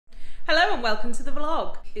Hello and welcome to the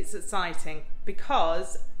vlog. It's exciting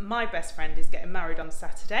because my best friend is getting married on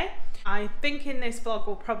Saturday. I'm thinking this vlog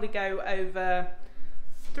will probably go over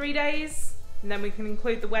 3 days and then we can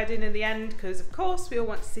include the wedding in the end because of course we all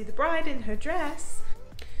want to see the bride in her dress.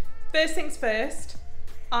 First things first,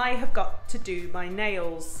 I have got to do my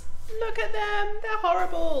nails. Look at them, they're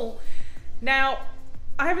horrible. Now,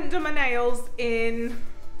 I haven't done my nails in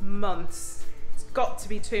months. It's got to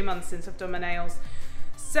be 2 months since I've done my nails.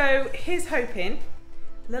 So here's hoping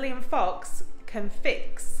Lillian Fox can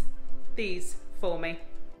fix these for me.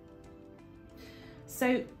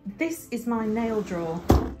 So this is my nail drawer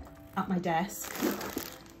at my desk.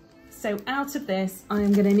 So out of this, I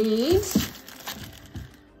am going to need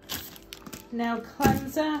nail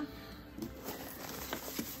cleanser,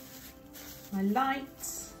 my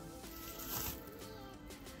light,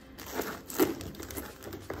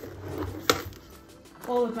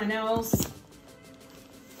 all of my nails.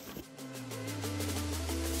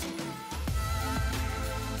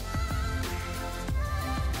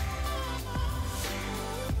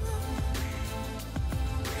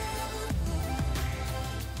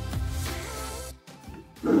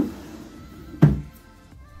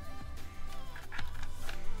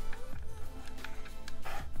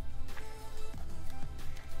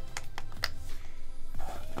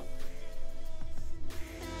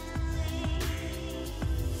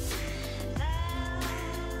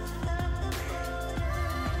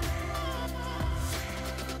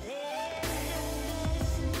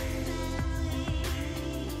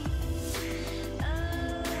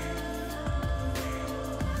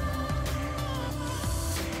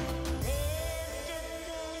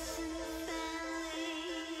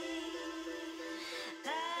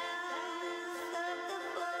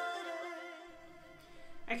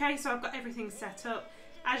 Okay, so I've got everything set up.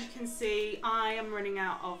 As you can see, I am running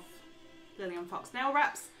out of Lillian Fox nail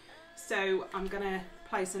wraps, so I'm gonna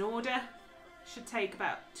place an order. Should take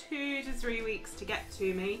about 2 to 3 weeks to get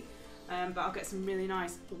to me, but I'll get some really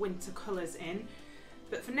nice winter colours in.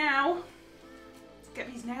 But for now, let's get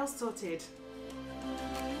these nails sorted.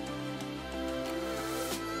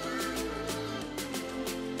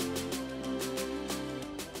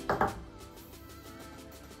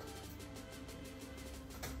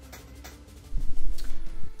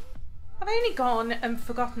 I've only gone and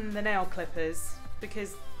forgotten the nail clippers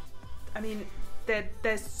because, I mean,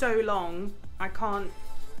 they're so long, I can't.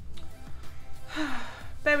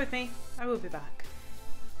 Bear with me, I will be back.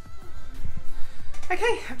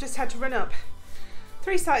 Okay, I've just had to run up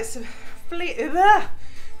 3 flights of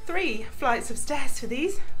stairs for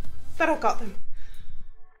these, but I've got them.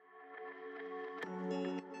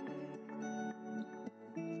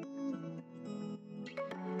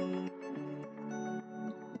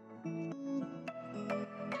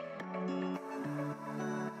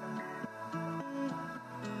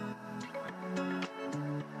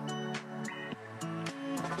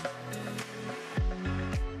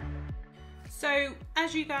 So,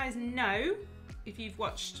 as you guys know, if you've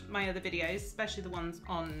watched my other videos, especially the ones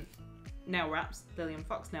on nail wraps, Lillian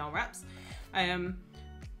Fox nail wraps, I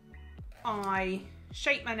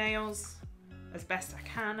shape my nails as best I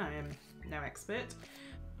can. I am no expert.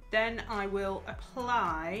 Then I will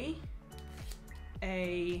apply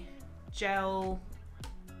a gel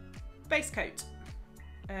base coat.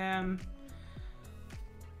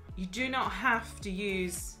 You do not have to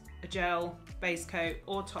use a gel base coat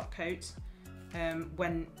or top coat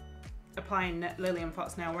when applying Lillian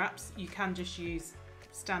Fox nail wraps. You can just use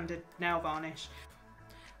standard nail varnish.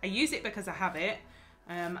 I use it because I have it,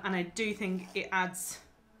 and I do think it adds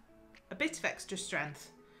a bit of extra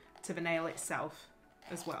strength to the nail itself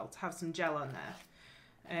as well, to have some gel on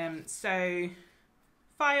there. So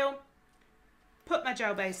file, put my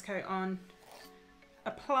gel base coat on,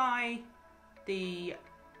 apply the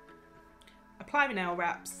nail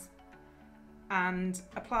wraps, and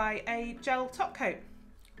apply a gel top coat,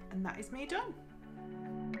 and that is me done.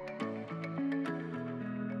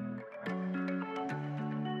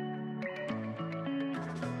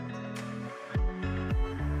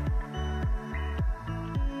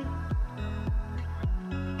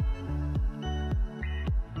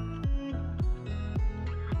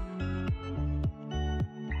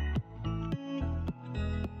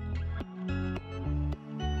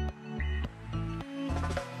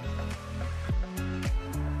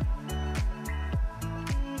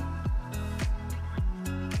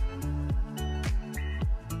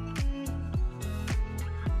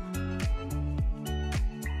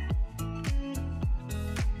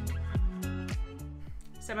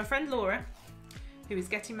 So my friend Laura, who is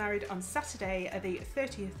getting married on Saturday, the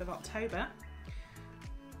 30th of October,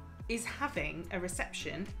 is having a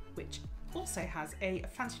reception which also has a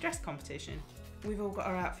fancy dress competition. We've all got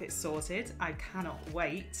our outfits sorted. I cannot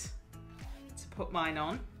wait to put mine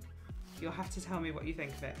on. You'll have to tell me what you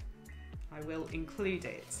think of it. I will include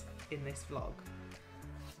it in this vlog.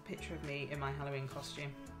 A picture of me in my Halloween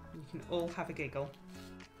costume. You can all have a giggle.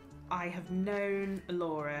 I have known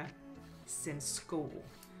Laura since school.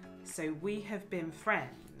 So we have been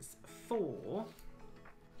friends for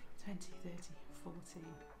 20, 30, 14.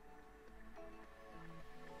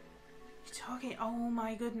 You're talking, oh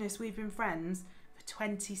my goodness, we've been friends for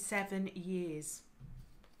 27 years.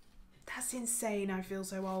 That's insane, I feel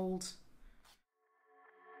so old.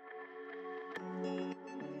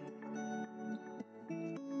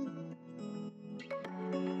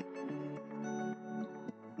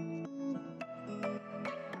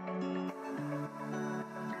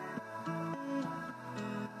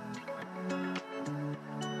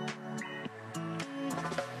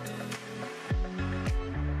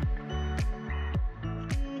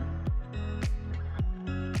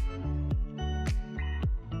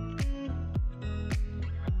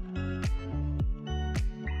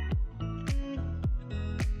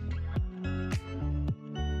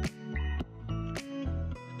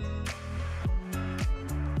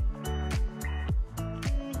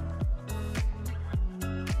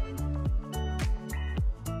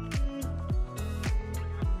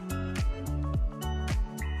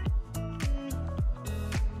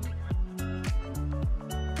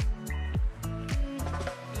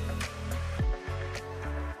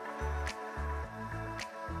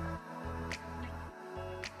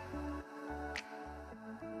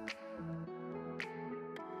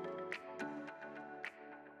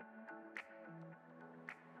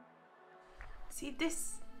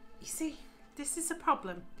 This is a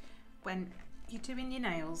problem when you're doing your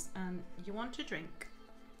nails and you want to drink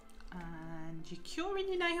and you're curing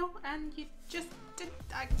your nail and you just,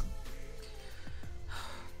 I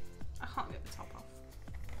can't get the top off.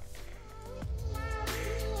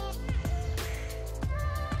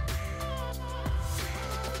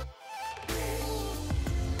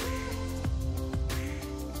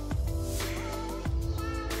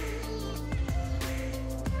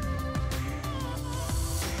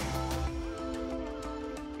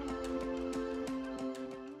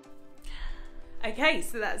 Okay,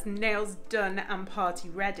 so that's nails done and party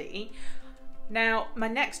ready. Now, my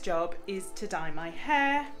next job is to dye my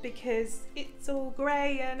hair because it's all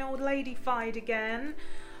grey and old lady-fied again,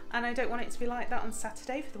 and I don't want it to be like that on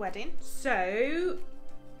Saturday for the wedding. So,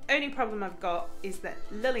 only problem I've got is that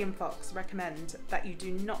Lily & Fox recommend that you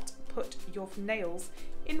do not put your nails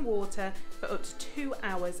in water for up to 2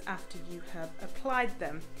 hours after you have applied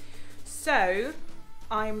them. So,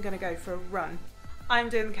 I'm gonna go for a run. I'm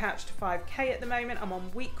doing the Couch to 5K at the moment. I'm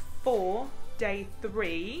on week 4, day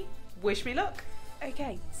 3. Wish me luck.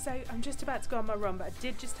 Okay, so I'm just about to go on my run, but I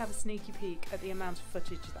did just have a sneaky peek at the amount of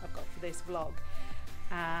footage that I've got for this vlog,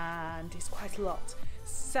 and it's quite a lot.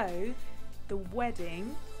 So the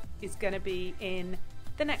wedding is going to be in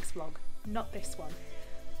the next vlog, not this one.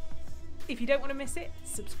 If you don't want to miss it,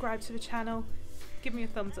 subscribe to the channel, give me a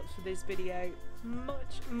thumbs up for this video.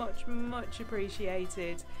 Much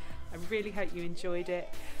appreciated. I really hope you enjoyed it.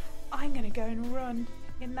 I'm going to go and run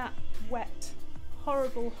in that wet,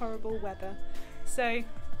 horrible weather. So,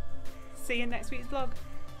 see you in next week's vlog.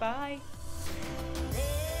 Bye.